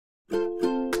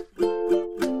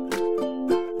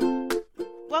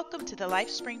Welcome to the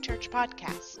LifeSpring Church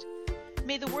podcast.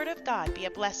 May the Word of God be a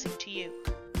blessing to you.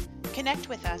 Connect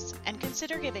with us and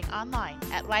consider giving online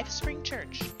at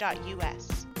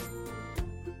lifespringchurch.us.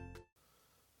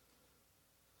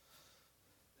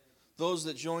 Those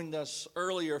that joined us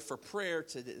earlier for prayer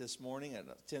today, this morning at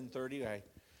 10:30, I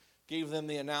gave them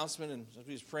the announcement, and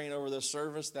we was praying over this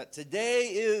service, that today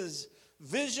is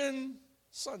Vision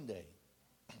Sunday.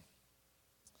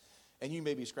 And you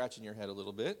may be scratching your head a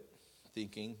little bit,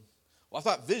 thinking, well, I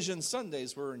thought Vision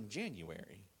Sundays were in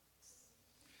January.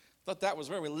 I thought that was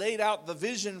where we laid out the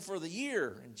vision for the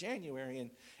year in January.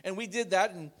 And we did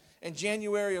that in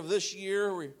January of this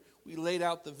year. We laid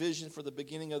out the vision for the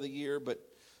beginning of the year. But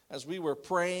as we were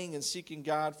praying and seeking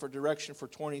God for direction for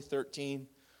 2013,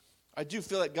 I do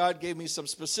feel that God gave me some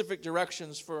specific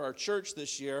directions for our church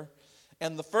this year.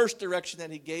 And the first direction that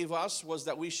He gave us was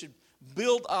that we should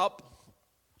build up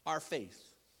our faith.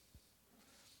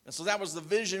 And so that was the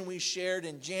vision we shared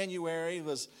in January,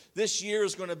 was this year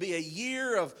is going to be a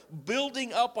year of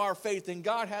building up our faith, and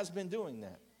God has been doing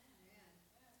that.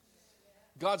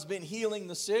 God's been healing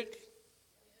the sick.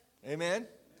 Amen.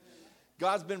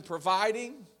 God's been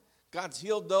providing. God's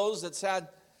healed those that's had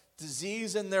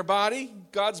disease in their body.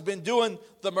 God's been doing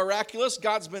the miraculous.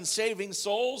 God's been saving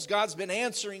souls. God's been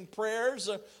answering prayers.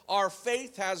 Our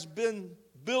faith has been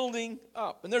building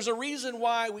up. And there's a reason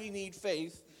why we need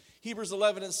faith. Hebrews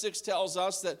 11:6 tells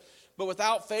us that, but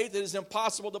without faith it is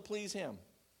impossible to please Him.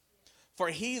 For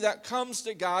he that comes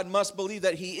to God must believe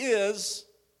that He is,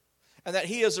 and that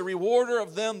He is a rewarder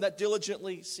of them that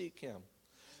diligently seek Him.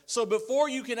 So before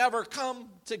you can ever come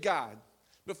to God,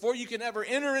 before you can ever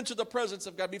enter into the presence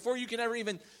of God, before you can ever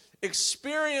even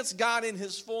experience God in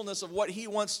His fullness of what He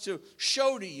wants to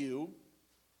show to you,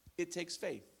 it takes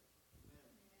faith.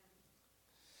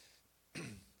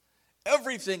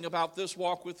 Everything about this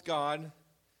walk with God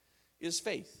is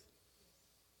faith.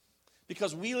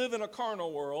 Because we live in a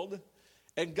carnal world,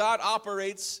 and God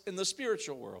operates in the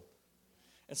spiritual world.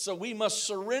 And so we must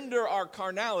surrender our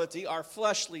carnality, our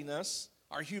fleshliness,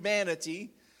 our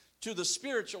humanity, to the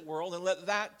spiritual world and let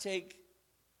that take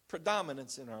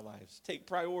predominance in our lives, take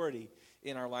priority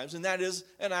in our lives. And that is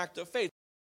an act of faith.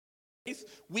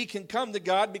 We can come to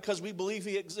God because we believe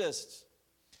He exists.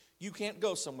 You can't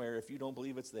go somewhere if you don't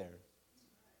believe it's there.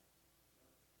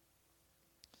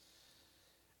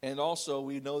 And also,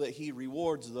 we know that He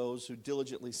rewards those who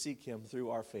diligently seek Him through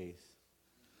our faith.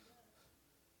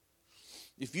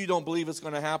 If you don't believe it's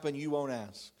going to happen, you won't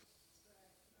ask.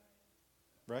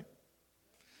 Right?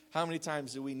 How many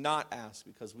times do we not ask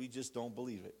because we just don't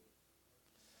believe it?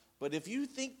 But if you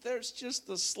think there's just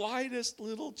the slightest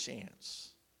little chance,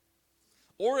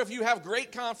 or if you have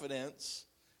great confidence,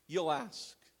 you'll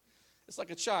ask. It's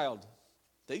like a child.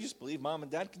 They just believe mom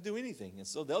and dad can do anything, and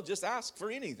so they'll just ask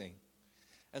for anything.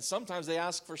 And sometimes they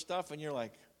ask for stuff, and you're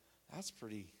like, that's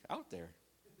pretty out there.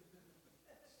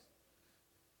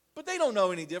 But they don't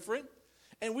know any different.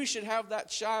 And we should have that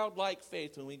childlike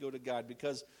faith when we go to God,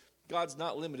 because God's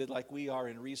not limited like we are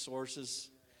in resources.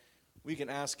 We can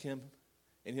ask Him,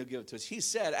 and He'll give it to us. He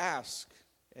said, ask,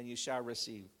 and you shall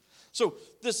receive. So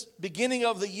this beginning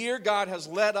of the year, God has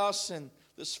led us in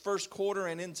this first quarter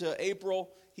and into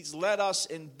April. He's led us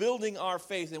in building our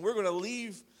faith, and we're going to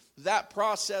leave that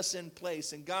process in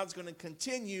place, and God's going to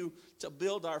continue to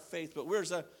build our faith. But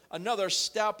there's another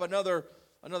step, another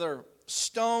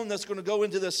stone that's going to go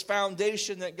into this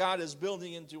foundation that God is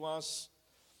building into us.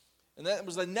 And that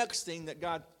was the next thing that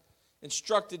God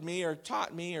instructed me or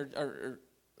taught me or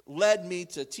led me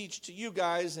to teach to you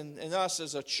guys and us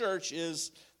as a church,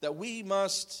 is that we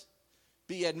must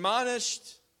be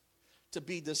admonished to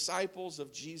be disciples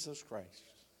of Jesus Christ.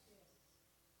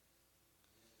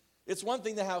 It's one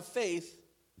thing to have faith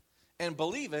and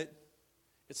believe it.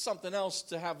 It's something else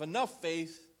to have enough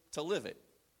faith to live it.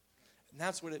 And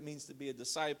that's what it means to be a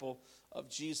disciple of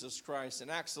Jesus Christ. And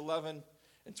Acts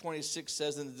 11:26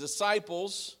 says, and the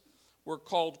disciples were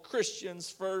called Christians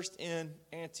first in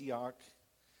Antioch.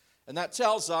 And that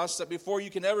tells us that before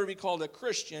you can ever be called a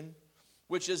Christian,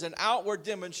 which is an outward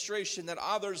demonstration that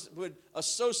others would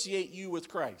associate you with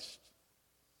Christ.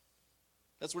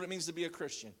 That's what it means to be a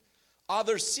Christian.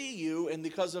 Others see you, and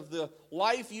because of the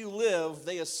life you live,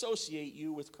 they associate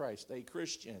you with Christ, a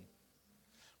Christian.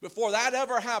 Before that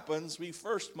ever happens, we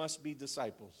first must be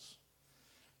disciples.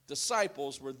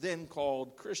 Disciples were then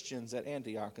called Christians at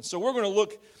Antioch. And so we're going to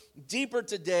look deeper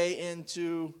today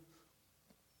into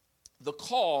the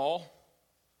call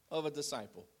of a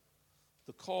disciple.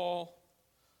 The call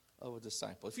of a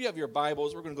disciple. If you have your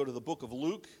Bibles, we're going to go to the book of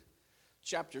Luke,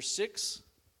 chapter 6.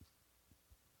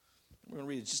 We're going to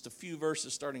read just a few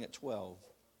verses starting at 12.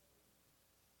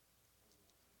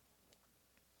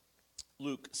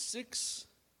 Luke 6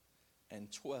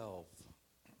 and 12.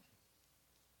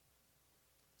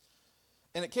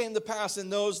 And it came to pass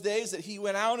in those days that he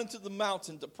went out into the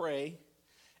mountain to pray,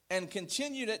 and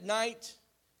continued at night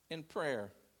in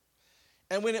prayer.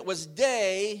 And when it was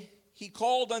day, he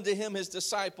called unto him his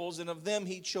disciples, and of them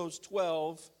he chose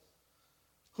 12,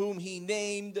 whom he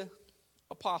named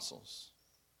apostles.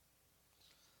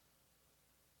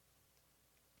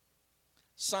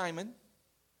 Simon,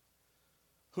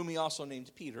 whom he also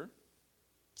named Peter,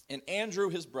 and Andrew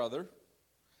his brother,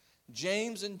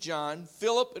 James and John,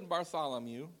 Philip and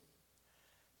Bartholomew,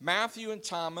 Matthew and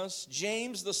Thomas,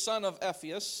 James the son of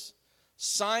Alphaeus,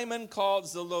 Simon called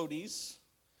Zelotes,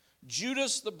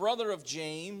 Judas the brother of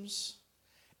James,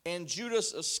 and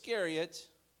Judas Iscariot,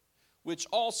 which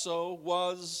also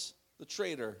was the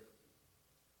traitor.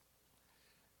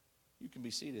 You can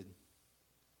be seated.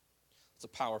 It's a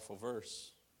powerful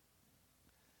verse.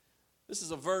 This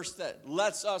is a verse that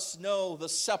lets us know the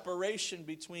separation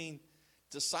between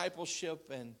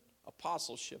discipleship and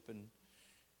apostleship. And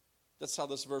that's how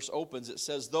this verse opens. It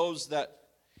says, those that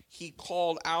he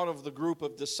called out of the group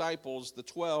of disciples, the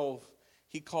 12,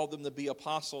 he called them to be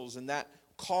apostles. And that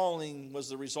calling was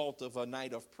the result of a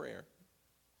night of prayer.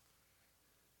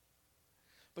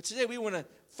 But today we want to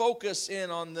focus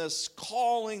in on this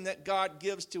calling that God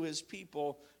gives to his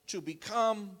people to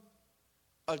become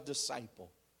a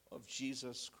disciple of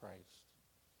Jesus Christ.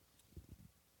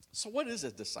 So what is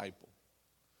a disciple?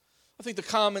 I think the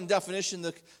common definition,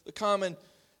 the common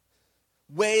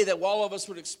way that all of us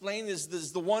would explain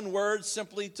is the one word,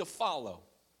 simply to follow.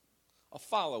 A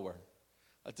follower.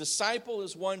 A disciple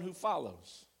is one who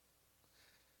follows.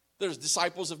 There's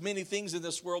disciples of many things in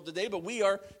this world today, but we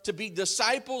are to be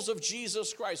disciples of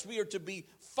Jesus Christ. We are to be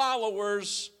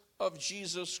followers of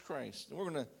Jesus Christ. And we're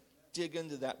going to dig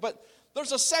into that. But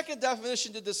there's a second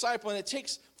definition to disciple, and it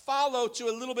takes follow to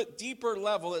a little bit deeper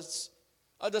level.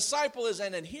 A disciple is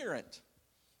an adherent,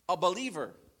 a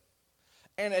believer,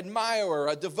 an admirer,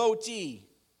 a devotee,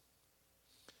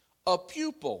 a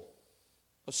pupil,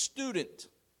 a student,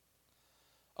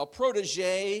 a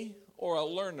protege, or a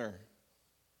learner.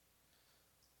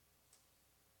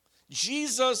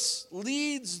 Jesus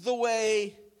leads the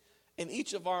way in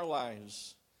each of our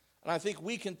lives. And I think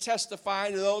we can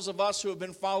testify to those of us who have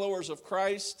been followers of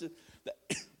Christ that,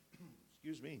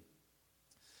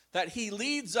 that he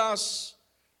leads us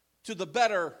to the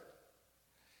better,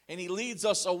 and he leads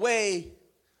us away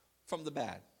from the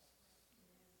bad.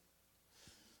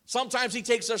 Sometimes he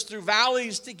takes us through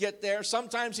valleys to get there.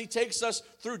 Sometimes he takes us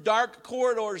through dark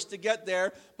corridors to get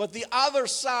there. But the other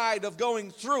side of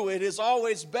going through it is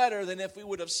always better than if we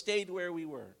would have stayed where we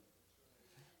were.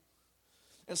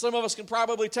 And some of us can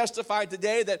probably testify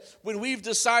today that when we've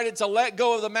decided to let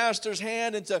go of the Master's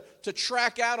hand and to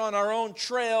track out on our own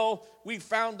trail, we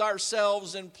found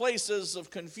ourselves in places of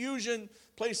confusion,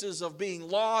 places of being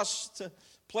lost,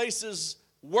 places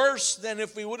worse than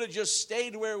if we would have just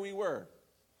stayed where we were.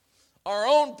 Our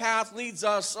own path leads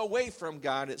us away from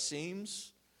God, it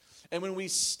seems. And when we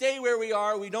stay where we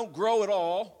are, we don't grow at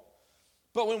all.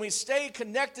 But when we stay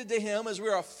connected to him, as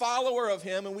we're a follower of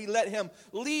him, and we let him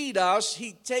lead us,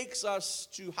 he takes us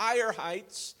to higher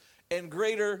heights and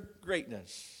greater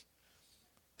greatness.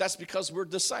 That's because we're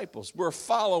disciples. We're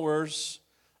followers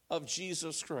of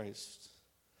Jesus Christ.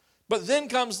 But then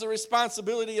comes the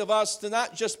responsibility of us to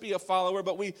not just be a follower,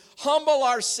 but we humble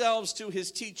ourselves to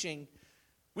his teaching.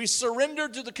 We surrender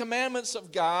to the commandments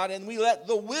of God, and we let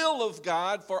the will of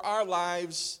God for our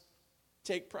lives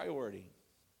take priority.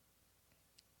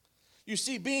 You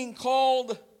see, being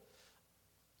called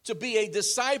to be a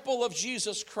disciple of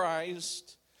Jesus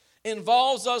Christ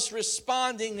involves us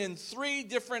responding in 3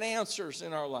 different answers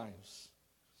in our lives.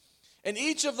 And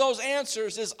each of those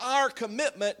answers is our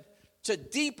commitment to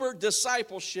deeper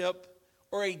discipleship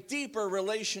or a deeper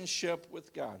relationship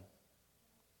with God.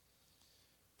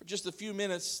 For just a few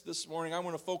minutes this morning, I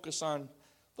want to focus on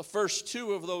the first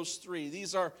 2 of those 3.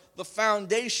 These are the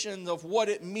foundation of what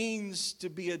it means to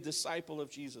be a disciple of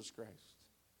Jesus Christ.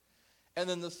 And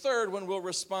then the third one we'll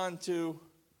respond to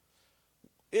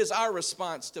is our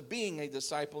response to being a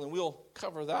disciple, and we'll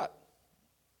cover that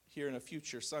here in a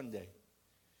future Sunday.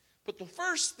 But the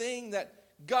first thing that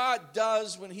God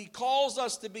does when he calls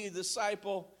us to be a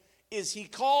disciple is he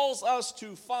calls us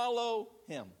to follow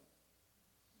him.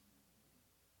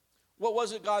 What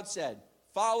was it God said?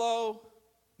 Follow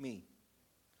me.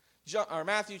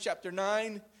 Matthew chapter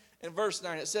 9 and verse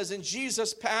 9. It says, and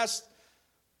Jesus passed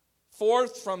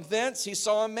forth from thence. He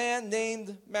saw a man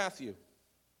named Matthew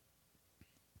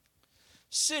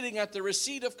sitting at the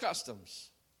receipt of customs,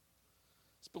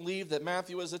 It's believed that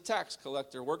Matthew was a tax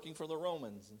collector working for the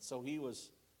Romans. And so he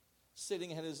was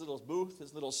sitting at his little booth,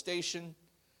 his little station,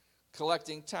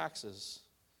 collecting taxes.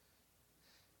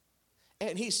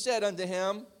 And he said unto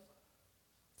him,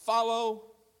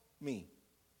 "Follow me."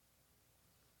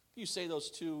 You say those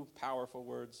two powerful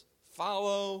words,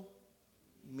 "Follow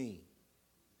me."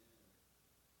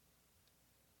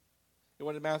 And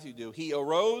what did Matthew do? He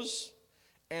arose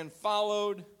and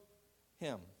followed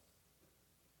him.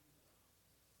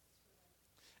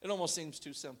 It almost seems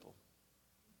too simple.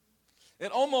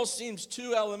 It almost seems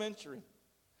too elementary.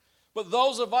 But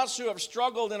those of us who have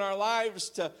struggled in our lives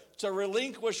to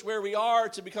relinquish where we are,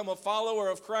 to become a follower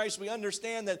of Christ, we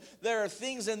understand that there are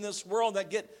things in this world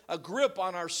that get a grip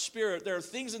on our spirit. There are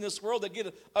things in this world that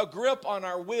get a grip on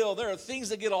our will. There are things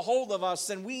that get a hold of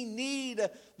us, and we need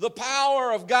the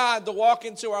power of God to walk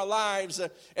into our lives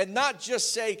and not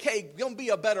just say, "Hey, come be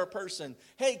a better person.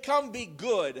 Hey, come be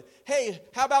good. Hey,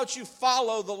 how about you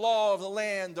follow the law of the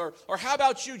land? Or how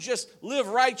about you just live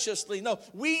righteously?" No,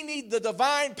 we need the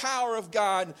divine power of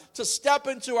God to step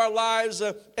into our lives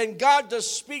and God to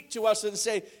speak to us and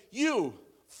say, "You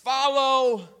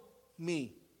follow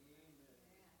me."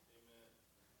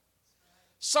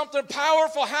 Something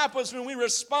powerful happens when we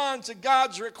respond to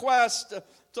God's request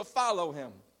to follow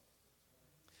him.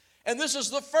 And this is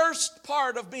the first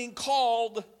part of being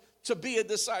called to be a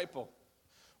disciple.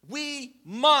 We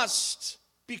must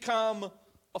become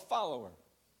a follower.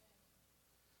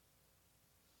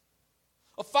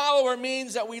 A follower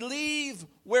means that we leave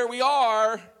where we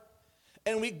are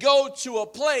and we go to a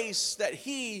place that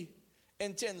he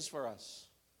intends for us.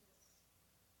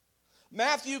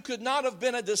 Matthew could not have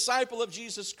been a disciple of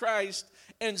Jesus Christ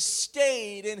and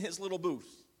stayed in his little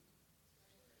booth.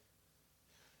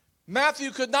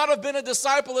 Matthew could not have been a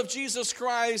disciple of Jesus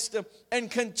Christ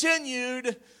and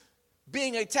continued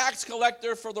being a tax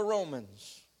collector for the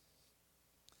Romans.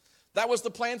 That was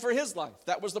the plan for his life.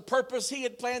 That was the purpose he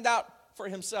had planned out for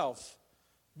himself.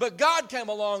 But God came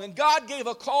along and God gave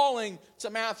a calling to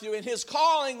Matthew, and his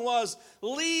calling was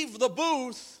leave the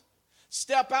booth,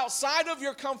 step outside of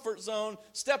your comfort zone,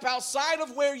 step outside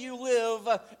of where you live,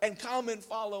 and come and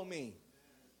follow me.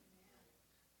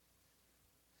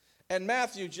 And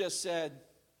Matthew just said,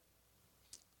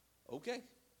 "Okay."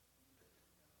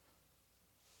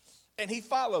 And he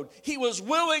followed. He was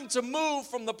willing to move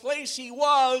from the place he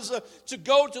was to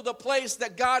go to the place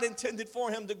that God intended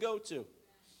for him to go to.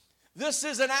 This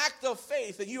is an act of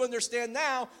faith, and you understand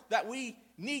now that we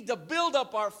need to build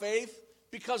up our faith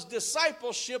because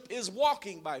discipleship is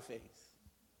walking by faith.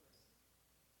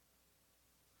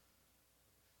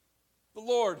 The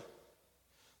Lord,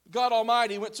 God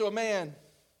Almighty, went to a man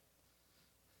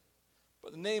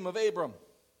by the name of Abram.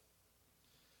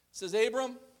 He says,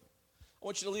 "Abram, I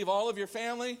want you to leave all of your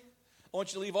family. I want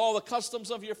you to leave all the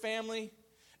customs of your family.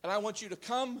 And I want you to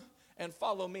come and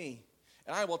follow me.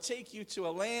 And I will take you to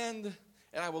a land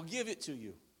and I will give it to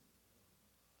you."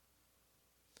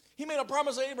 He made a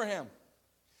promise to Abraham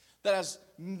that as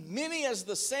many as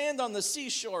the sand on the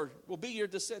seashore will be your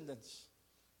descendants.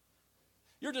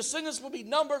 Your descendants will be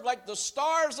numbered like the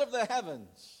stars of the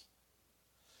heavens.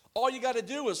 All you got to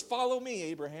do is follow me,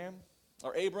 Abraham,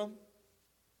 or Abram.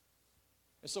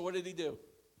 And so what did he do?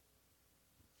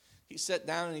 He sat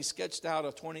down and he sketched out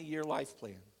a 20-year life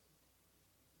plan.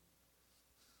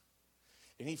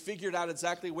 And he figured out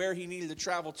exactly where he needed to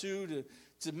travel to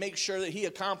make sure that he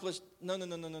accomplished.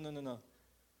 No.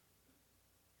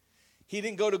 He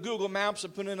didn't go to Google Maps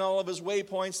and put in all of his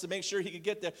waypoints to make sure he could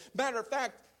get there. Matter of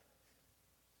fact,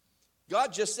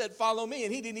 God just said, "Follow me,"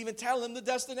 and he didn't even tell him the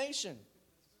destination.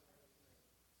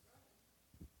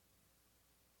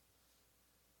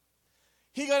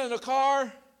 He got in a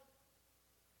car.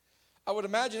 I would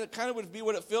imagine it kind of would be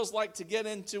what it feels like to get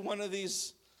into one of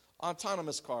these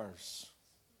autonomous cars.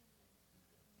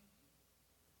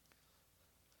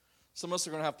 Some of us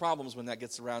are going to have problems when that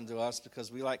gets around to us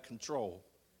because we like control.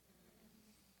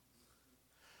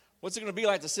 What's it going to be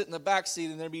like to sit in the back seat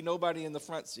and there be nobody in the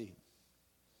front seat?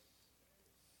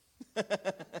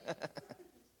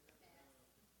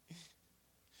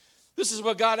 This is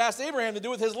what God asked Abraham to do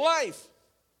with his life.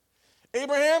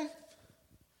 Abraham,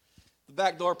 the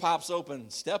back door pops open.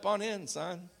 Step on in,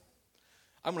 son.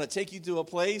 I'm going to take you to a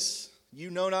place you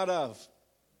know not of.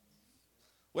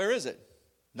 Where is it?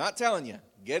 Not telling you.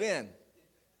 Get in.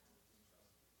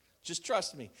 Just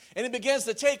trust me. And it begins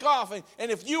to take off. And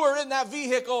if you were in that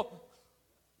vehicle,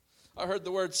 I heard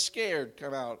the word scared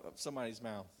come out of somebody's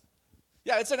mouth.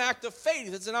 Yeah, it's an act of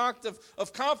faith. It's an act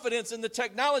of confidence in the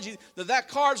technology that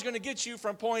car is going to get you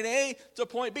from point A to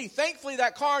point B. Thankfully,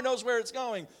 that car knows where it's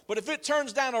going. But if it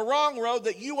turns down a wrong road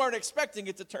that you aren't expecting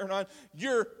it to turn on,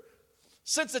 your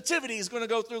sensitivity is going to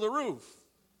go through the roof.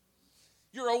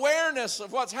 Your awareness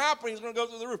of what's happening is going to go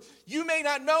through the roof. You may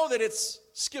not know that it's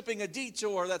skipping a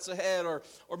detour that's ahead, or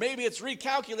maybe it's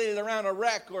recalculated around a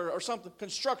wreck or something,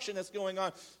 construction that's going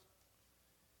on.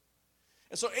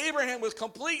 And so Abraham, with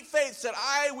complete faith, said,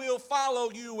 I will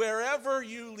follow you wherever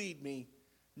you lead me,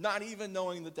 not even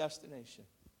knowing the destination.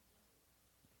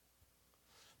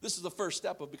 This is the first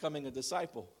step of becoming a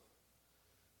disciple.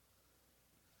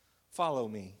 Follow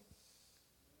me.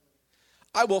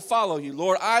 I will follow you,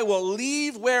 Lord. I will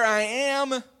leave where I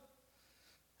am,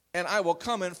 and I will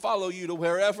come and follow you to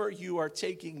wherever you are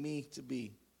taking me to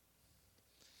be.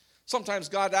 Sometimes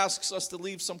God asks us to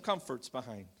leave some comforts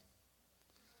behind.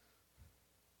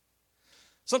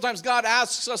 Sometimes God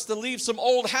asks us to leave some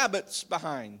old habits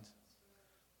behind.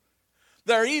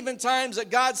 There are even times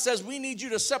that God says we need you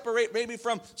to separate maybe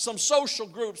from some social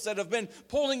groups that have been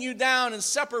pulling you down and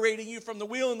separating you from the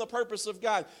will and the purpose of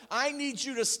God. I need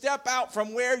you to step out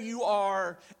from where you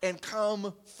are and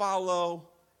come follow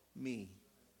me.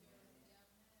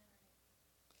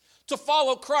 To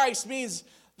follow Christ means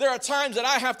there are times that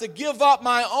I have to give up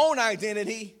my own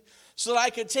identity so that I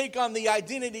can take on the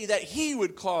identity that He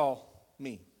would call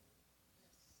me.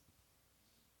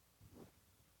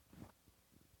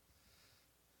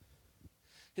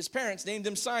 His parents named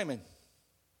him Simon.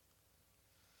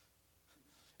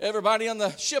 Everybody on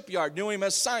the shipyard knew him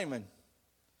as Simon.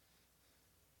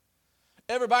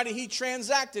 Everybody he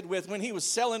transacted with when he was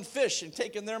selling fish and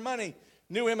taking their money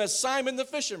knew him as Simon the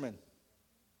fisherman.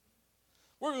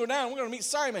 We're going to go down, we're going to meet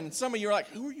Simon. And some of you are like,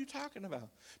 who are you talking about?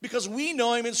 Because we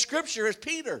know him in Scripture as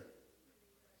Peter.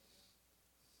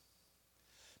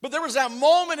 But there was that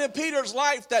moment in Peter's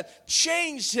life that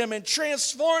changed him and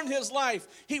transformed his life.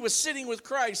 He was sitting with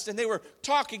Christ and they were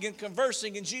talking and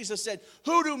conversing, and Jesus said,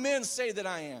 who do men say that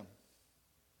I am?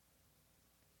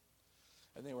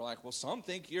 And they were like, well, some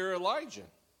think you're Elijah.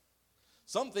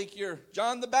 Some think you're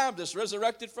John the Baptist,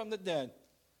 resurrected from the dead.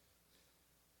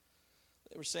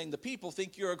 They were saying the people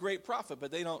think you're a great prophet,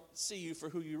 but they don't see you for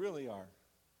who you really are.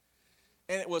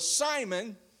 And it was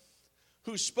Simon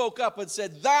who spoke up and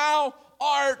said, thou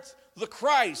art the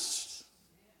Christ.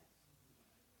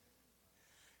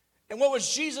 And what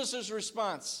was Jesus'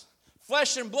 response?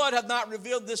 Flesh and blood have not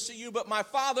revealed this to you, but my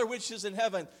Father which is in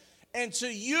heaven. And to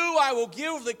you I will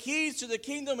give the keys to the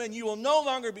kingdom, and you will no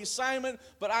longer be Simon,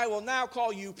 but I will now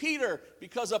call you Peter,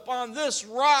 because upon this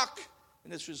rock,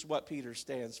 and this is what Peter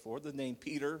stands for, the name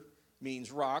Peter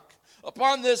means rock.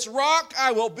 Upon this rock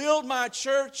I will build my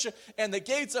church, and the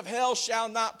gates of hell shall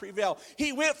not prevail.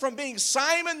 He went from being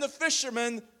Simon the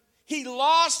fisherman. He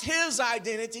lost his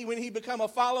identity when he became a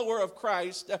follower of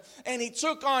Christ, and he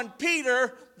took on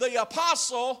Peter, the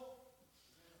apostle,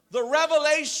 the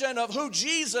revelation of who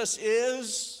Jesus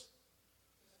is.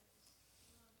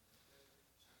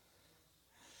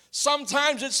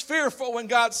 Sometimes it's fearful when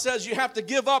God says you have to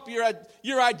give up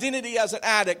your identity as an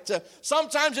addict.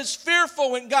 Sometimes it's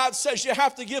fearful when God says you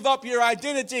have to give up your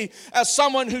identity as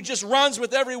someone who just runs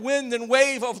with every wind and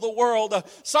wave of the world.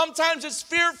 Sometimes it's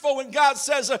fearful when God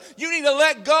says you need to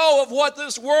let go of what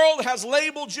this world has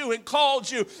labeled you and called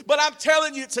you. But I'm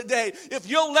telling you today, if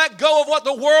you'll let go of what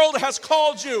the world has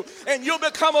called you and you'll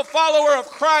become a follower of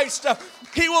Christ,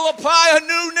 He will apply a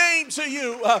new name to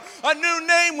you, a new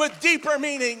name with deeper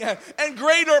meaning and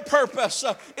greater purpose.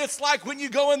 It's like when you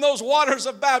go in those waters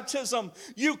of baptism,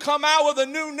 you come out with a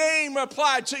new name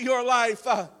applied to your life.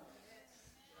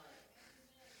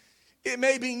 It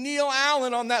may be Neil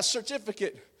Allen on that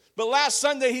certificate, but last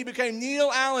Sunday he became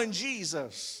Neil Allen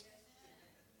Jesus.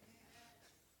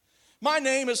 My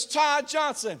name is Todd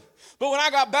Johnson, but when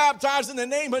I got baptized in the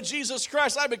name of Jesus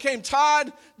Christ, I became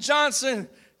Todd Johnson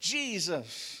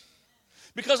Jesus.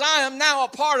 Because I am now a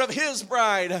part of His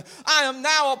bride. I am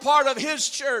now a part of His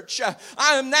church.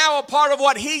 I am now a part of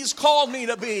what He's called me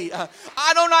to be.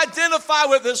 I don't identify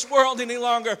with this world any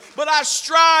longer, but I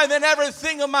strive in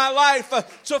everything of my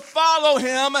life to follow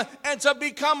Him and to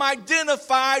become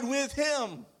identified with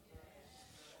Him.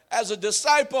 As a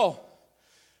disciple,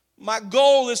 my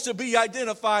goal is to be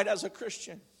identified as a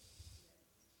Christian.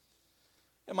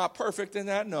 Am I perfect in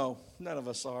that? No, none of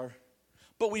us are.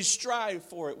 But we strive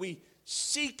for it. We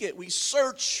seek it. We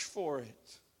search for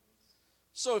it.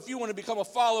 So if you want to become a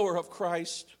follower of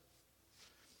Christ,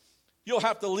 you'll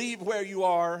have to leave where you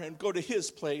are and go to His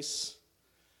place.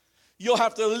 You'll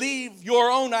have to leave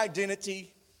your own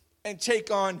identity and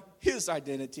take on His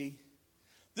identity.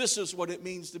 This is what it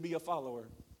means to be a follower.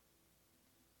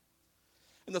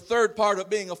 And the third part of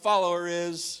being a follower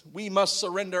is we must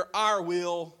surrender our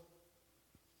will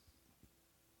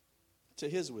to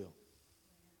His will.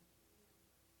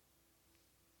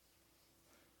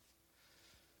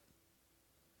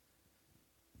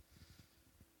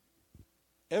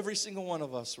 Every single one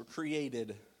of us were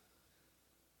created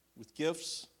with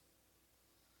gifts,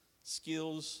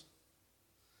 skills,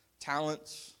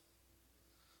 talents,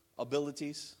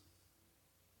 abilities.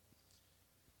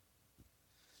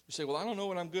 You say, well, I don't know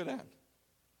what I'm good at.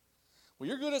 Well,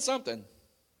 you're good at something.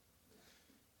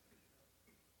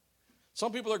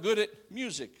 Some people are good at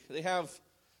music. They have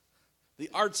the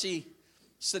artsy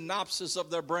synopsis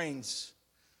of their brains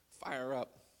fire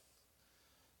up.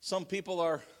 Some people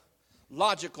are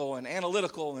logical and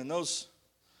analytical, and those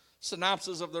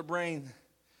synapses of their brain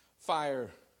fire.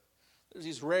 There's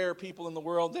these rare people in the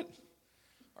world that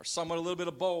are somewhat a little bit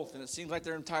of both, and it seems like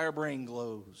their entire brain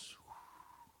glows.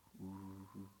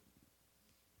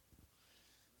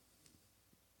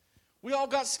 We all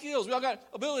got skills. We all got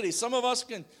abilities. Some of us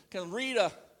can read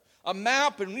a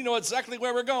map and we know exactly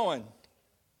where we're going.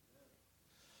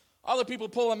 Other people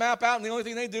pull a map out and the only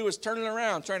thing they do is turn it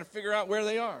around, trying to figure out where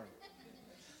they are.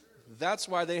 That's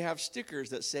why they have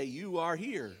stickers that say, "You are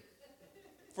here,"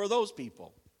 for those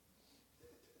people.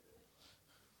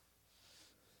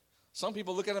 Some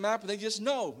people look at a map and they just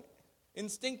know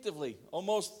instinctively,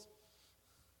 almost,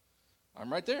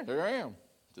 I'm right there. There I am.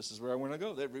 This is where I want to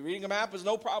go. Reading a map is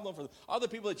no problem for them. Other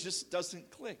people, it just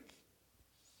doesn't click.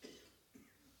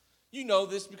 You know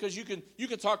this because you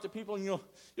can talk to people and you'll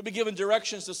be given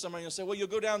directions to somebody. You'll say, well, you'll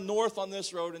go down north on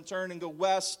this road and turn and go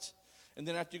west. And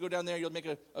then after you go down there, you'll make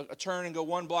a turn and go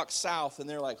 1 block south. And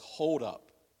they're like, hold up.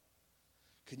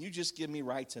 Can you just give me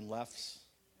rights and lefts?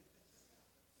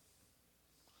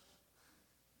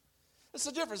 That's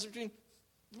the difference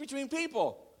between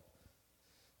people.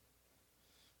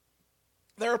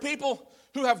 There are people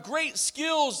who have great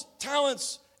skills,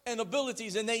 talents, and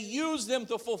abilities, and they use them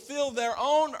to fulfill their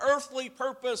own earthly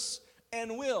purpose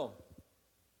and will.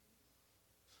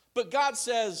 But God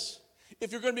says,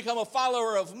 if you're going to become a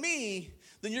follower of me,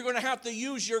 then you're going to have to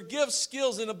use your gifts,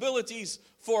 skills, and abilities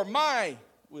for my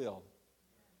will.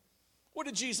 What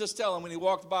did Jesus tell him when he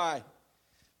walked by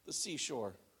the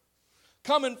seashore?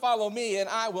 Come and follow me, and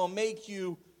I will make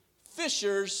you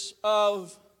fishers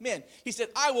of men. He said,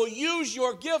 I will use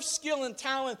your gift, skill, and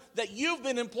talent that you've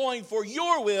been employing for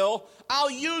your will. I'll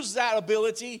use that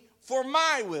ability for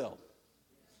my will.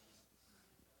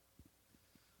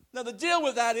 Now, the deal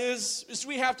with that is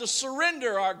we have to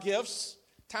surrender our gifts,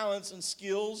 talents, and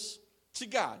skills to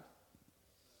God.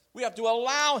 We have to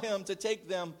allow Him to take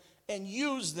them and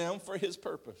use them for His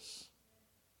purpose.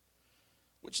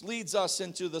 Which leads us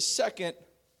into the second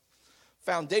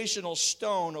foundational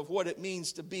stone of what it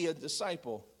means to be a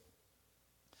disciple.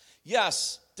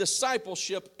 Yes,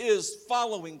 discipleship is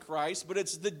following Christ, but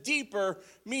it's the deeper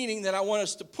meaning that I want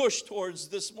us to push towards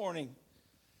this morning.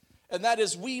 And that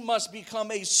is, we must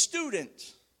become a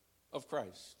student of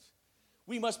Christ.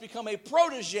 We must become a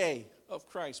protege of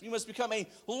Christ. We must become a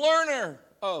learner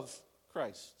of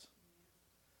Christ.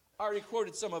 I already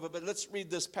quoted some of it, but let's read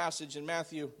this passage in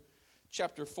Matthew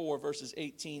chapter 4, verses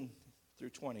 18 through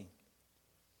 20.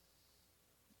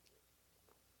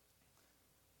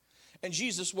 And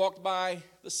Jesus walked by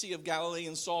the Sea of Galilee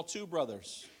and saw two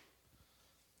brothers,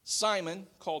 Simon,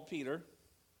 called Peter,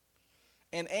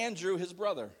 and Andrew, his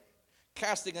brother,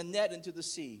 casting a net into the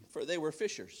sea, for they were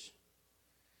fishers.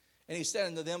 And he said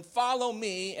unto them, follow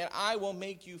me, and I will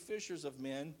make you fishers of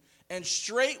men. And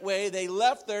straightway they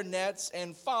left their nets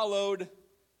and followed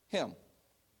him.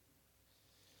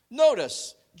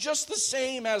 Notice, just the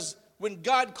same as when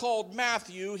God called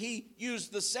Matthew, he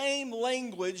used the same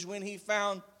language when he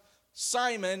found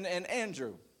Simon and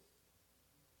Andrew.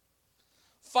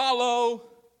 Follow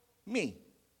me.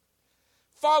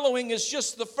 Following is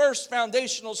just the first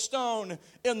foundational stone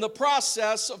in the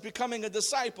process of becoming a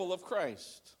disciple of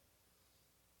Christ.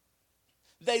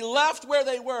 They left where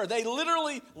they were. They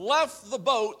literally left the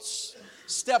boats,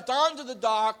 stepped onto the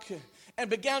dock, and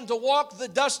began to walk the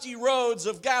dusty roads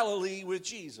of Galilee with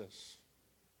Jesus.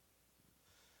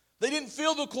 They didn't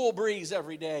feel the cool breeze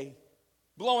every day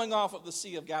blowing off of the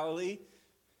Sea of Galilee.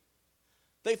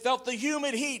 They felt the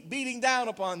humid heat beating down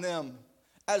upon them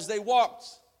as they walked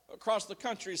across the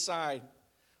countryside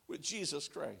with Jesus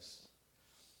Christ.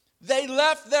 They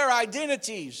left their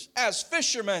identities as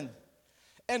fishermen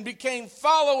and became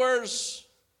followers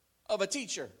of a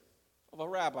teacher, of a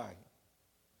rabbi.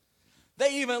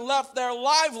 They even left their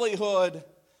livelihood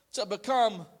to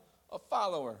become a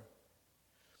follower.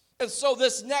 And so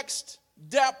this next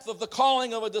depth of the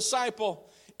calling of a disciple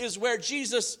is where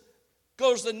Jesus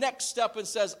goes the next step and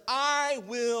says, I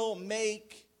will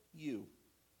make you.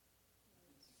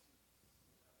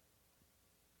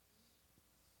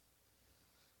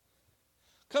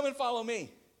 Come and follow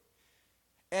me,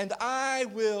 and I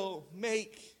will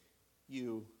make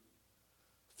you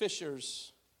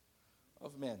fishers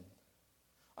of men.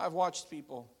 I've watched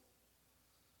people,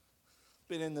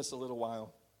 been in this a little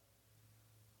while.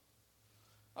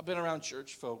 I've been around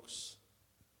church folks,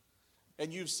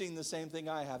 and you've seen the same thing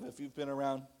I have if you've been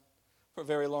around for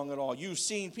very long at all. You've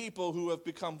seen people who have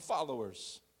become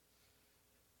followers,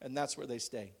 and that's where they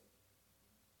stay.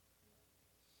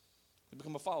 They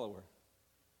become a follower.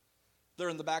 They're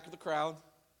in the back of the crowd.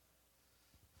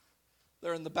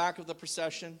 They're in the back of the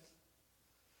procession.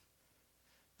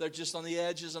 They're just on the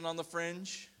edges and on the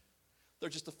fringe. They're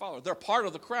just a follower. They're a part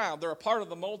of the crowd. They're a part of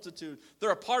the multitude.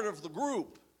 They're a part of the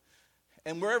group.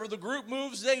 And wherever the group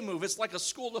moves, they move. It's like a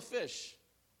school of fish.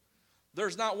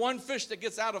 There's not one fish that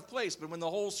gets out of place, but when the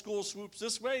whole school swoops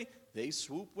this way, they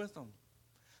swoop with them.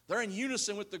 They're in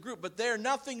unison with the group, but they're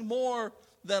nothing more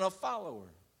than a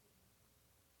follower.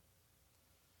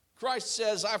 Christ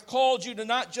says, I've called you to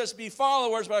not just be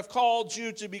followers, but I've called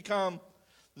you to become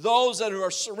those that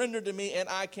are surrendered to me, and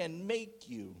I can make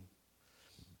you.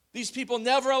 These people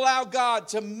never allow God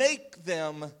to make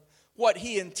them what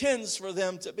he intends for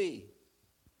them to be.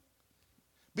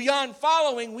 Beyond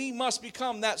following, we must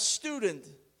become that student,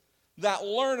 that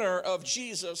learner of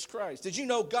Jesus Christ. Did you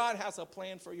know God has a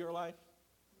plan for your life?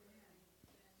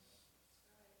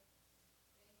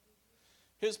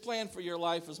 His plan for your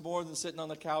life is more than sitting on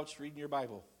the couch reading your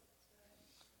Bible.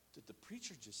 Did the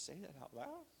preacher just say that out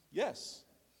loud? Yes.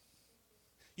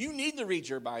 You need to read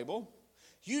your Bible.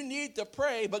 You need to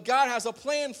pray, but God has a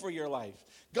plan for your life.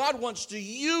 God wants to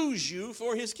use you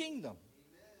for his kingdom.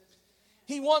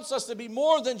 He wants us to be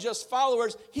more than just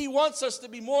followers. He wants us to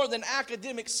be more than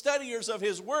academic studiers of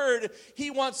his word. He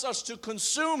wants us to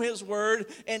consume his word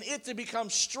and it to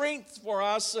become strength for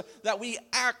us that we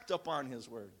act upon his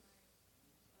word.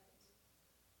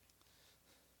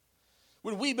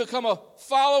 When we become a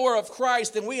follower of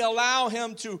Christ and we allow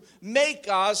him to make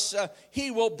us,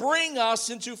 he will bring us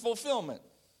into fulfillment.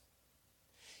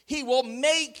 He will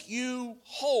make you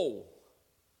whole.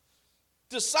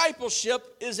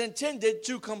 Discipleship is intended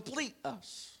to complete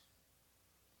us.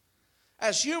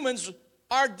 As humans,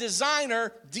 our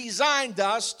designer designed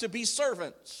us to be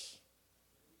servants.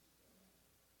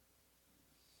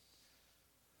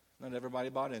 Not everybody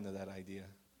bought into that idea.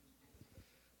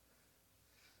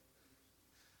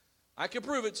 I can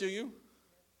prove it to you.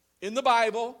 In the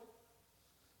Bible,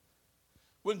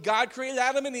 when God created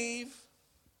Adam and Eve,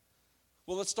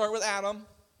 well, let's start with Adam.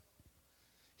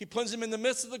 He plunges him in the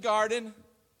midst of the garden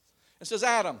and says,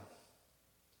 Adam,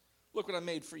 look what I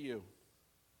made for you.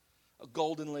 A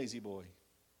golden lazy boy.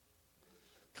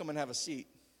 Come and have a seat.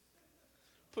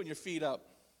 Put your feet up.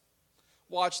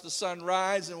 Watch the sun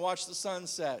rise and watch the sun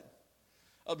set.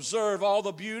 Observe all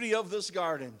the beauty of this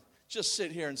garden. Just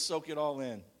sit here and soak it all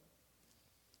in.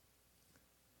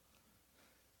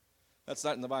 That's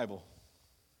not in the Bible.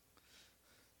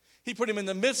 He put him in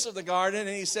the midst of the garden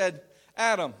and he said,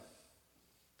 Adam,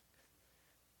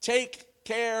 take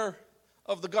care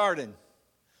of the garden.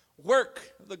 Work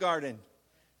the garden.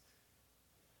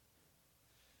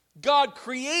 God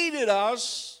created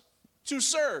us to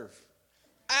serve.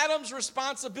 Adam's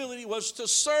responsibility was to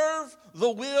serve the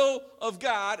will of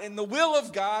God, and the will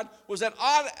of God was that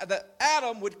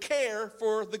Adam would care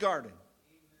for the garden.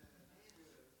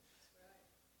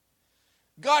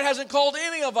 God hasn't called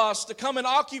any of us to come and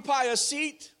occupy a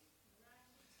seat.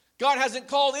 God hasn't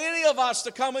called any of us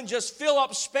to come and just fill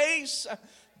up space.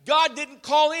 God didn't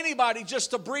call anybody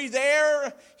just to breathe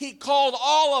air. He called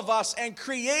all of us and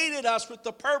created us with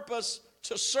the purpose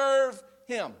to serve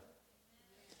him.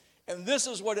 And this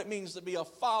is what it means to be a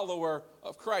follower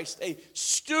of Christ, a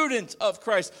student of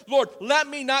Christ. Lord, let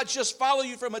me not just follow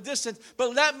you from a distance,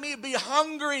 but let me be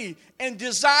hungry and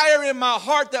desire in my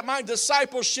heart that my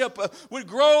discipleship would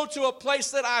grow to a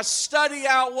place that I study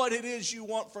out what it is you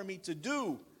want for me to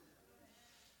do.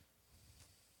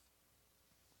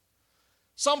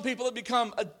 Some people have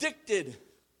become addicted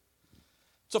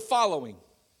to following.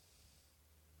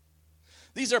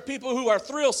 These are people who are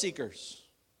thrill seekers.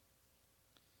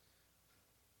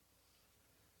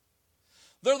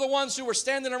 They're the ones who were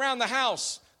standing around the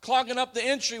house, clogging up the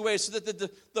entryway so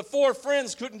that the four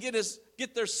friends couldn't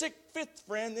get their fifth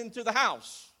friend into the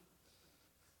house.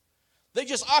 They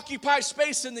just occupy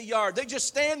space in the yard. They just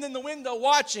stand in the window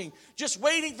watching, just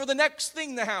waiting for the next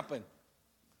thing to happen.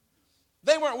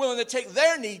 They weren't willing to take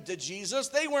their need to Jesus.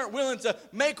 They weren't willing to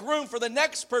make room for the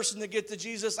next person to get to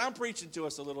Jesus. I'm preaching to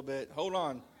us a little bit. Hold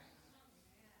on.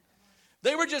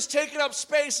 They were just taking up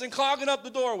space and clogging up the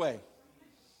doorway.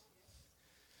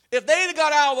 If they'd have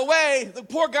got out of the way, the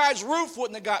poor guy's roof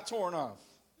wouldn't have got torn off.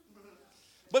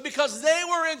 But because they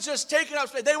weren't just taking up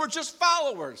space, they were just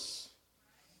followers.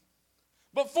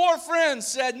 But 4 friends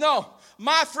said, no,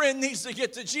 my friend needs to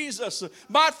get to Jesus.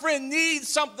 My friend needs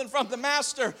something from the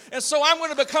master. And so I'm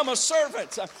going to become a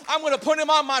servant. I'm going to put him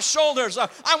on my shoulders.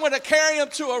 I'm going to carry him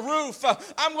to a roof.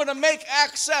 I'm going to make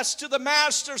access to the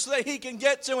master so that he can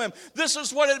get to him. This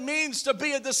is what it means to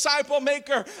be a disciple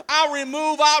maker. I'll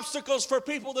remove obstacles for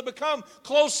people to become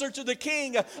closer to the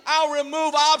king. I'll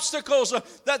remove obstacles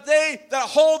that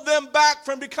hold them back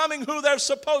from becoming who they're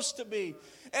supposed to be.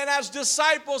 And as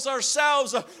disciples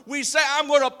ourselves, we say, I'm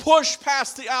going to push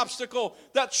past the obstacle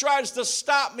that tries to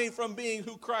stop me from being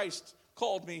who Christ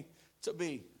called me to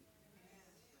be.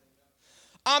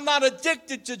 I'm not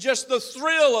addicted to just the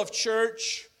thrill of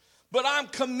church, but I'm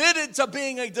committed to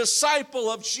being a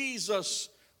disciple of Jesus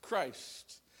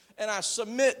Christ. And I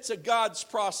submit to God's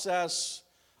process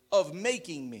of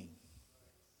making me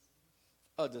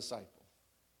a disciple.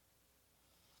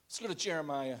 Let's go to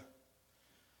Jeremiah.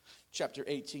 Chapter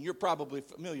 18. You're probably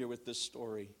familiar with this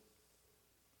story.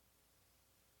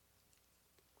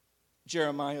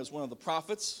 Jeremiah is one of the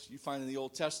prophets you find in the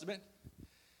Old Testament.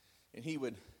 And he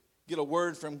would get a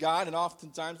word from God. And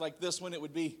oftentimes, like this one, it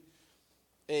would be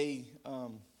a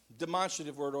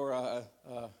demonstrative word or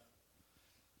a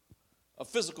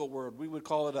physical word. We would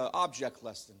call it an object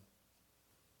lesson.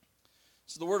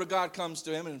 So the word of God comes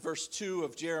to him. And in verse 2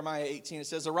 of Jeremiah 18, it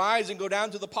says, "Arise and go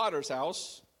down to the potter's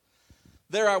house.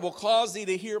 There I will cause thee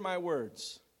to hear my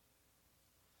words."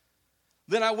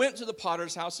 Then I went to the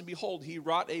potter's house, and behold, he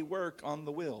wrought a work on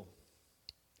the wheel.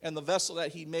 And the vessel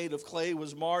that he made of clay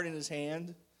was marred in his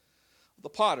hand, the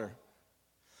potter.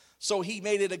 So he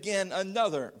made it again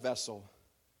another vessel,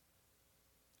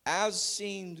 as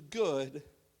seemed good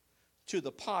to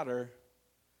the potter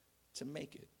to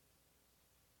make it.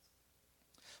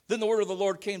 Then the word of the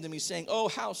Lord came to me, saying, O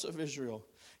house of Israel,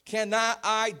 cannot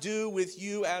I do with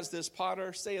you as this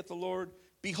potter, saith the Lord?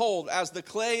 Behold, as the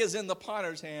clay is in the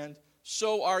potter's hand,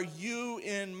 so are you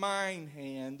in mine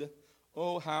hand,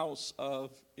 O house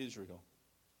of Israel.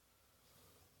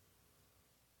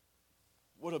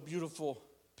 What a beautiful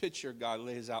picture God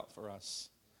lays out for us.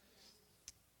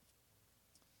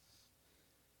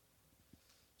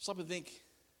 Stop and think.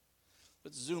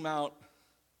 Let's zoom out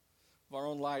of our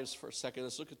own lives for a second.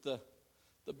 Let's look at the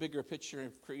bigger picture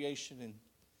of creation and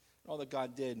all that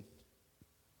God did.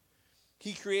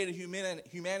 He created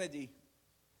humanity.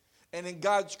 And in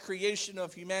God's creation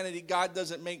of humanity, God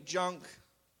doesn't make junk.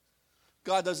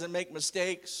 God doesn't make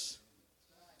mistakes.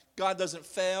 God doesn't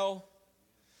fail.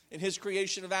 In his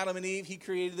creation of Adam and Eve, he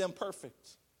created them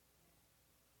perfect.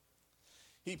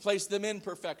 He placed them in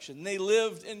perfection. They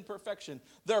lived in perfection.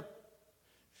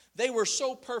 They were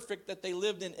so perfect that they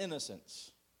lived in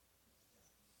innocence.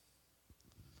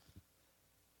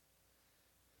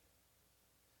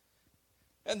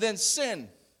 And then sin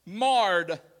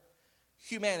marred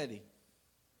humanity.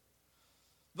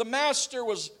 The master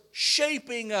was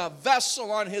shaping a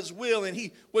vessel on his wheel, and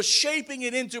he was shaping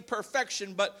it into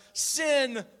perfection, but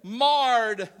sin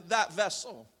marred that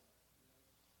vessel.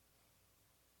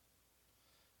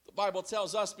 The Bible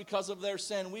tells us because of their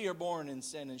sin, we are born in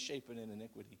sin and shapen in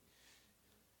iniquity.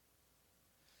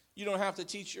 You don't have to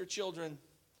teach your children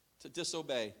to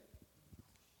disobey.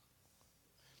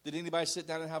 Did anybody sit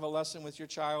down and have a lesson with your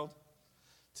child?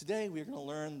 Today we're going to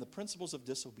learn the principles of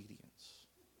disobedience.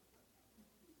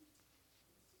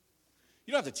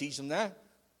 You don't have to teach them that.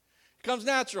 It comes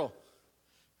natural.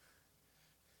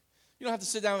 You don't have to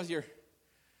sit down with your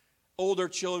older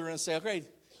children and say, okay,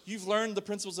 you've learned the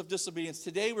principles of disobedience.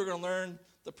 Today we're going to learn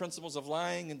the principles of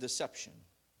lying and deception.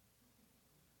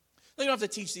 You don't have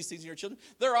to teach these things to your children.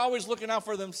 They're always looking out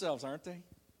for themselves, aren't they?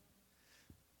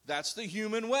 That's the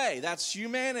human way. That's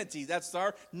humanity. That's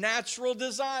our natural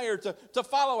desire to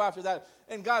follow after that.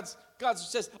 And God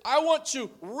says, I want to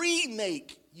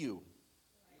remake you.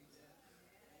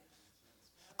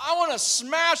 I want to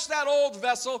smash that old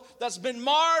vessel that's been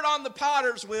marred on the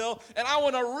potter's wheel, and I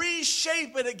want to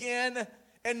reshape it again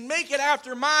and make it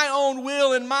after my own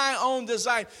will and my own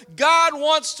design. God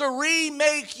wants to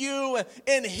remake you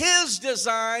in his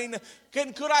design.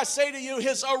 Could I say to you,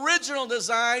 his original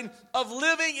design of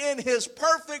living in his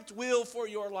perfect will for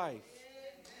your life.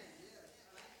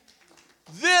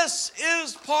 This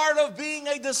is part of being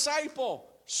a disciple.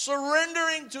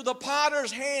 Surrendering to the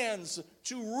potter's hands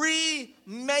to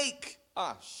remake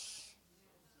us.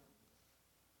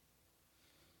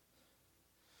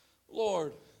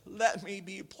 Lord, let me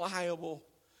be pliable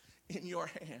in your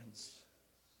hands.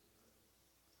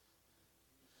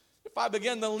 if I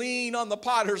begin to lean on the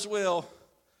potter's wheel,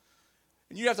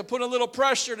 and you have to put a little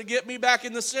pressure to get me back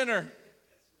in the center,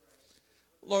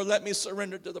 Lord, let me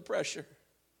surrender to the pressure.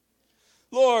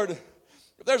 Lord,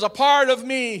 if there's a part of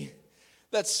me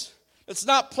that's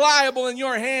not pliable in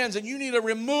your hands and you need to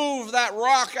remove that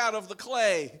rock out of the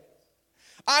clay,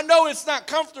 I know it's not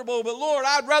comfortable, but Lord,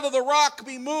 I'd rather the rock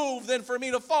be moved than for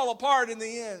me to fall apart in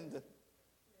the end.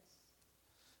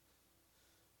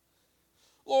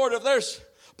 Lord, if there's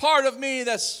part of me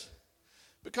that's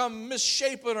become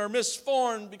misshapen or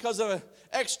misformed because of an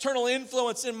external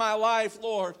influence in my life,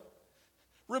 Lord,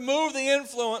 remove the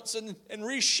influence and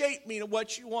reshape me to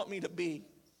what you want me to be.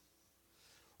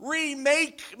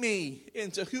 Remake me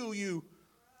into who you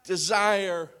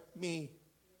desire me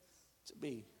to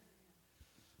be.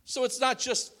 So it's not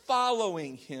just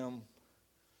following him,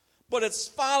 but it's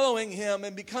following him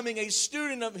and becoming a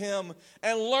student of him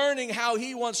and learning how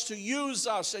he wants to use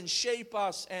us and shape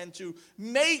us and to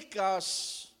make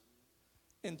us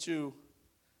into,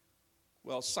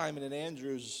 well, Simon and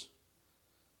Andrew's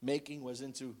making was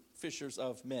into fishers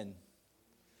of men.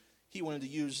 He wanted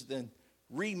to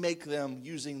remake them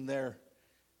using their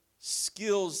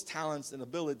skills, talents, and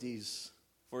abilities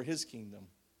for his kingdom.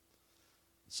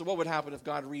 So what would happen if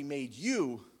God remade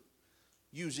you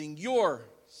using your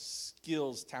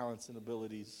skills, talents, and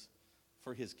abilities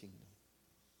for his kingdom?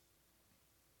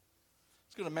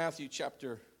 Let's go to Matthew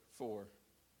chapter 4.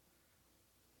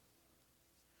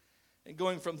 And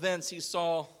going from thence he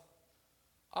saw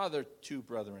other two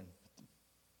brethren.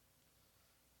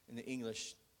 In the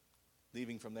English,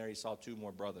 leaving from there, he saw two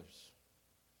more brothers.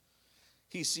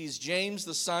 He sees James,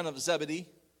 the son of Zebedee,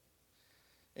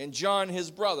 and John,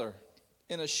 his brother,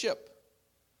 in a ship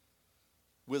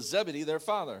with Zebedee, their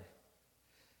father.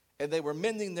 And they were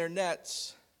mending their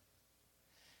nets,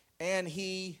 and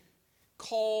he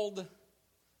called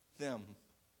them.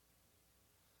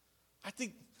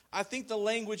 I think the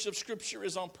language of Scripture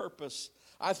is on purpose.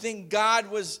 I think God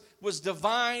was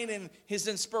divine in his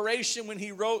inspiration when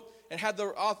he wrote and had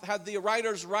the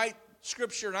writers write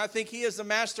Scripture. And I think he, as the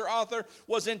master author,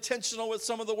 was intentional with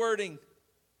some of the wording.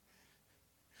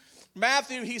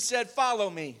 Matthew, he said, follow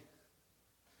me.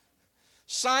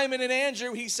 Simon and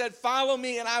Andrew, he said, follow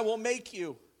me and I will make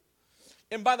you.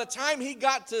 And by the time he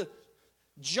got to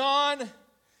John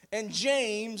and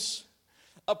James,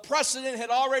 a precedent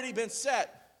had already been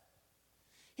set.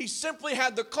 He simply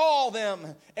had to call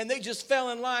them, and they just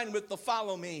fell in line with the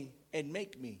follow me and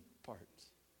make me part.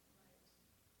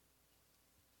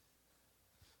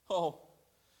 Oh,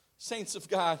 saints of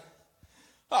God,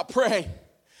 I pray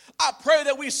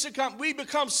that we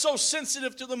become so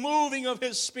sensitive to the moving of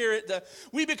his Spirit, that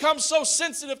we become so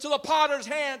sensitive to the potter's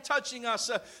hand touching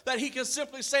us, that he can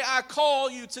simply say, I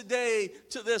call you today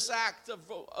to this act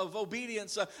of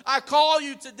obedience. I call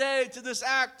you today to this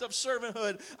act of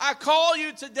servanthood. I call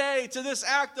you today to this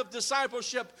act of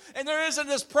discipleship. And there isn't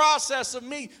this process of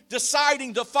me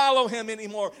deciding to follow him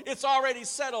anymore. It's already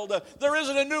settled. There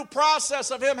isn't a new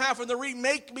process of him having to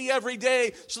remake me every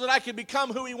day so that I can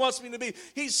become who he wants me to be.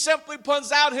 He simply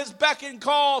puts out his beck and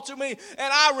call to me, and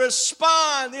I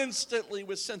respond instantly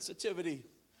with sensitivity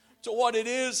to what it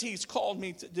is he's called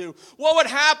me to do. What would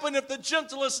happen if the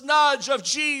gentlest nudge of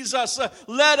Jesus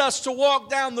led us to walk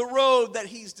down the road that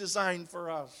he's designed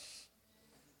for us?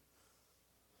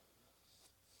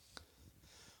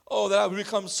 Oh, that I would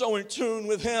become so in tune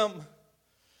with him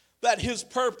that his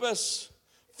purpose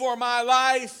for my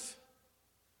life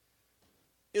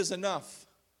is enough.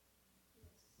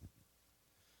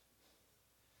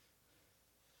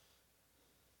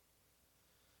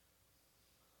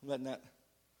 I'm letting that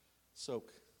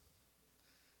soak.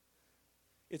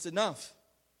 It's enough.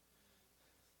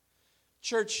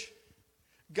 Church,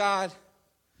 God,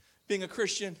 being a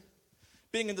Christian,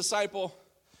 being a disciple,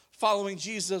 following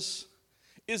Jesus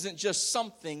isn't just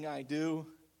something I do.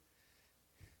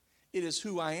 It is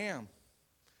who I am.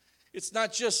 It's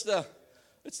not just a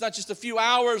few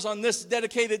hours on this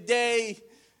dedicated day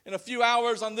and a few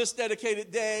hours on this dedicated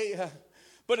day.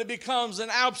 But it becomes an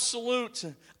absolute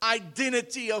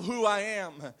identity of who I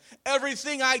am.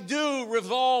 Everything I do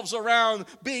revolves around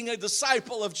being a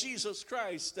disciple of Jesus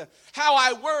Christ. How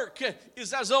I work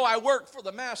is as though I work for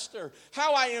the Master.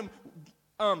 How I am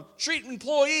treat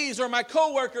employees or my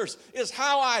coworkers is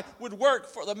how I would work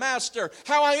for the Master.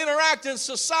 How I interact in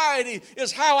society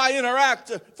is how I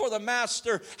interact for the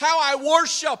Master. How I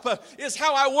worship is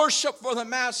how I worship for the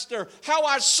Master. How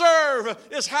I serve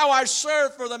is how I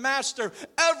serve for the Master.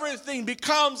 Everything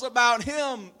becomes about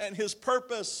him and his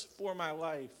purpose for my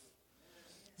life.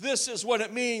 This is what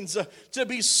it means to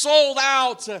be sold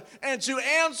out and to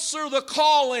answer the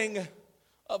calling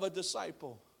of a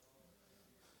disciple.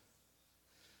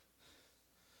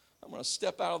 I'm going to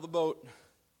step out of the boat.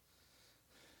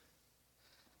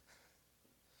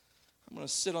 I'm going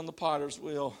to sit on the potter's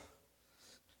wheel.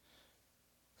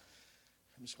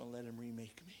 I'm just going to let him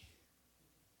remake me.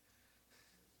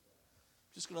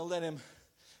 I'm just going to let him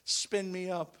spin me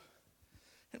up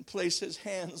and place his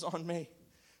hands on me.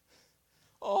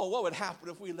 Oh, what would happen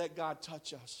if we let God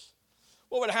touch us?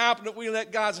 What would happen if we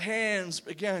let God's hands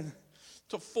begin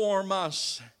to form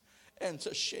us and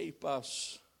to shape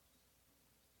us?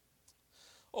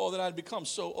 Oh, that I'd become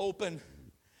so open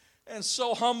and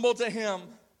so humble to him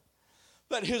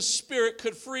that his Spirit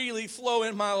could freely flow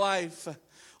in my life,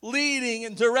 leading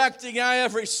and directing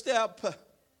every step.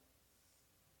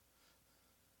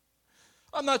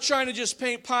 I'm not trying to just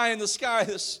paint pie in the sky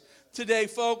today,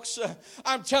 folks.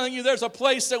 I'm telling you, there's a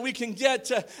place that we can get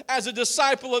as a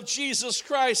disciple of Jesus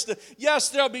Christ. Yes,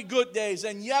 there'll be good days,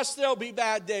 and yes, there'll be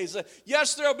bad days.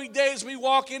 Yes, there'll be days we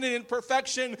walk in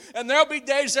imperfection, and there'll be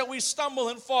days that we stumble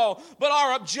and fall. But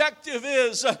our objective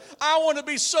is, I want to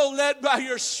be so led by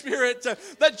your Spirit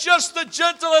that just the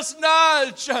gentlest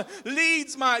nudge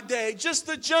leads my day. Just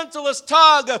the gentlest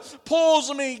tug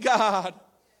pulls me, God.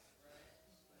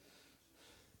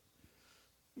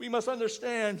 We must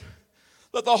understand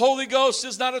that the Holy Ghost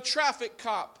is not a traffic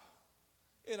cop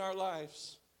in our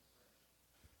lives.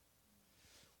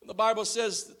 When the Bible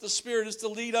says that the Spirit is to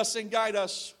lead us and guide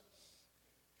us,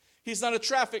 he's not a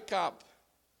traffic cop.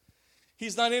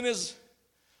 He's not in his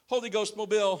Holy Ghost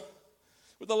mobile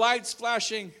with the lights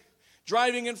flashing,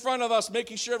 driving in front of us,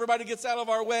 making sure everybody gets out of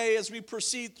our way as we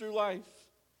proceed through life.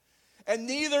 And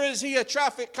neither is he a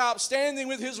traffic cop standing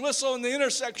with his whistle in the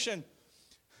intersection.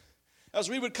 As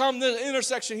we would come to the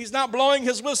intersection, he's not blowing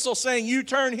his whistle saying, you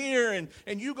turn here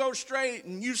and you go straight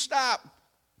and you stop.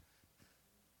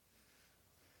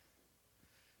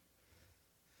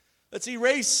 Let's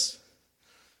erase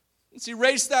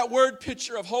that word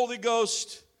picture of Holy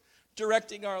Ghost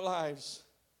directing our lives.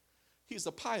 He's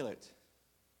the pilot.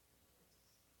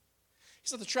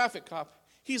 He's not the traffic cop.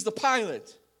 He's the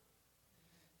pilot.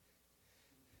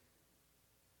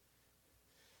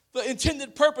 The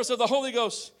intended purpose of the Holy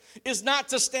Ghost is not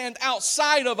to stand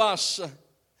outside of us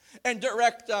and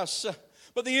direct us.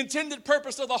 But the intended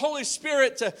purpose of the Holy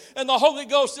Spirit and the Holy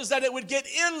Ghost is that it would get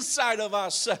inside of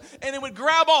us and it would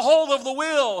grab a hold of the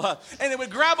wheel and it would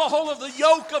grab a hold of the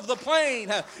yoke of the plane.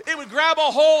 It would grab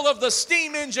a hold of the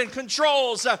steam engine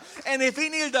controls. And if he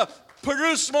needed to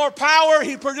produce more power,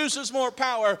 he produces more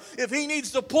power. If he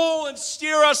needs to pull and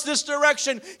steer us this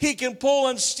direction, he can pull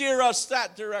and steer us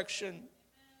that direction.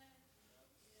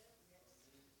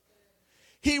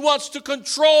 He wants to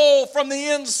control from the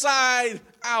inside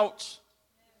out.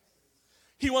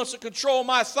 He wants to control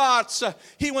my thoughts.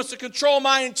 He wants to control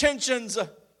my intentions.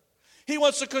 He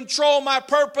wants to control my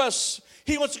purpose.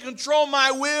 He wants to control my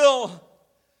will.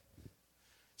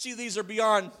 See, these are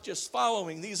beyond just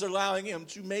following. These are allowing him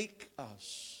to make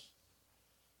us.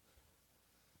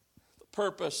 The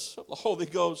purpose of the Holy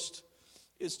Ghost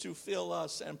is to fill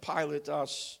us and pilot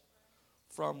us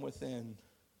from within.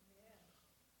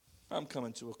 I'm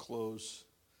coming to a close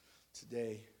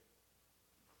today.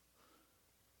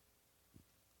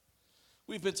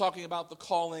 We've been talking about the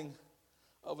calling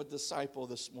of a disciple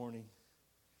this morning.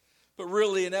 But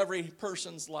really, in every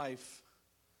person's life,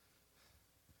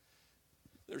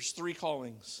 there's three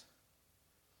callings.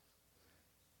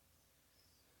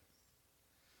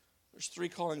 There's three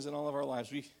callings in all of our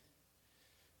lives.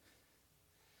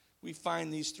 We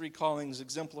find these three callings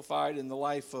exemplified in the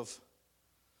life of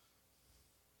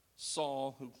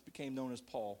Saul, who became known as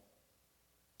Paul.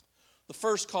 The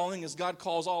first calling is God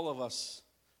calls all of us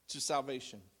to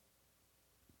salvation.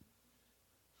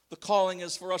 The calling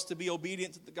is for us to be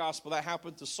obedient to the gospel. That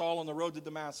happened to Saul on the road to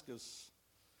Damascus.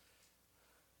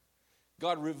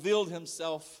 God revealed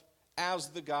himself as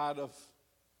the God of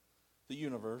the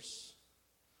universe,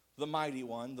 the mighty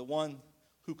one, the one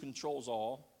who controls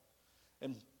all.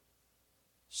 And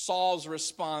Saul's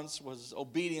response was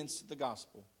obedience to the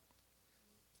gospel.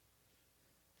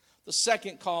 The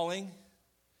second calling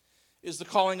is the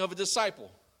calling of a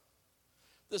disciple.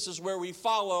 This is where we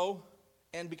follow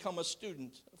and become a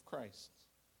student of Christ.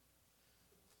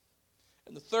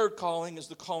 And the third calling is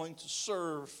the calling to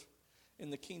serve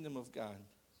in the kingdom of God.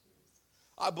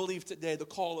 I believe today the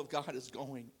call of God is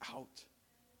going out.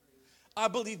 I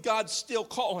believe God's still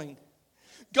calling.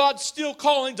 God's still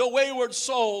calling to wayward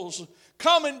souls.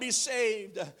 Come and be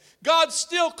saved. God's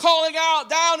still calling out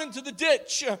down into the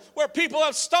ditch where people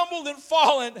have stumbled and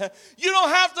fallen. You don't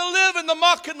have to live in the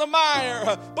muck and the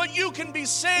mire, but you can be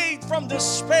saved from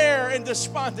despair and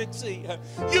despondency.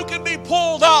 You can be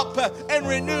pulled up and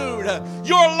renewed.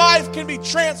 Your life can be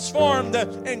transformed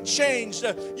and changed.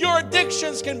 Your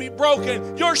addictions can be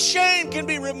broken. Your shame can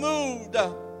be removed.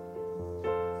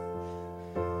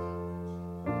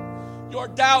 Your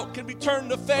doubt can be turned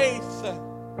to faith.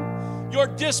 Your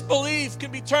disbelief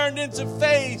can be turned into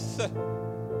faith.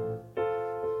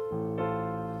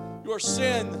 Your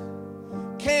sin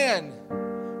can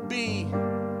be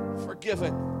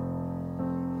forgiven.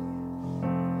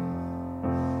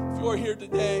 If you're here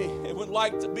today and would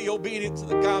like to be obedient to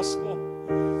the gospel,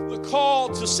 the call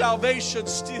to salvation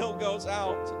still goes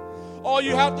out. All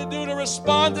you have to do to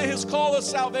respond to his call of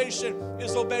salvation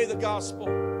is obey the gospel.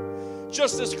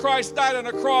 Just as Christ died on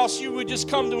a cross, you would just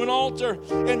come to an altar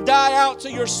and die out to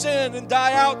your sin and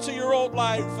die out to your old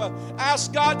life.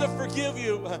 Ask God to forgive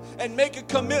you and make a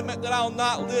commitment that I'll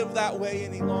not live that way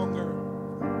any longer.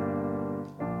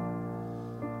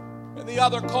 And the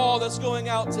other call that's going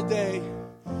out today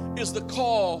is the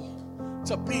call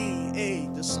to be a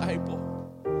disciple.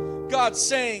 God's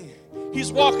saying,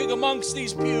 he's walking amongst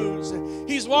these pews.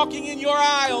 He's walking in your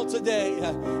aisle today.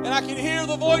 And I can hear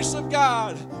the voice of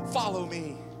God. Follow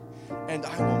me, and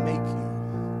I will make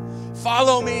you.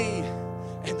 Follow me,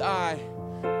 and I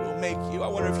will make you. I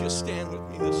wonder if you'll stand with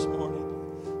me this morning.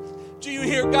 Do you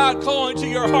hear God calling to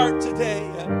your heart today?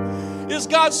 Is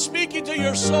God speaking to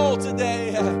your soul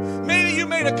today? Maybe you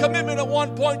made a commitment at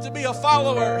one point to be a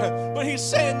follower, but he's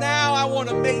saying, now I want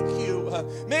to make you.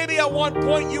 Maybe at one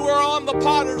point you were on the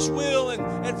potter's wheel,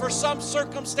 and for some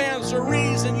circumstance or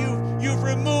reason you've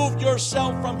removed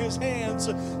yourself from his hands.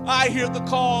 I hear the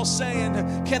call saying,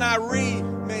 can I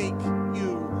remake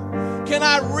you? Can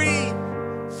I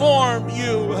reform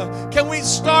you? Can we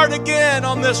start again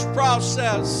on this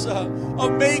process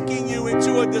of making you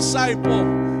into a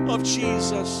disciple of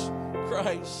Jesus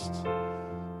Christ?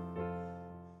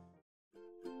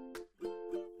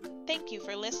 Thank you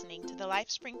for listening to the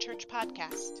LifeSpring Church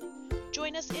podcast.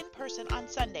 Join us in person on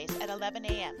Sundays at 11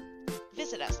 a.m.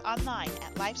 Visit us online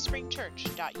at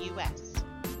lifespringchurch.us.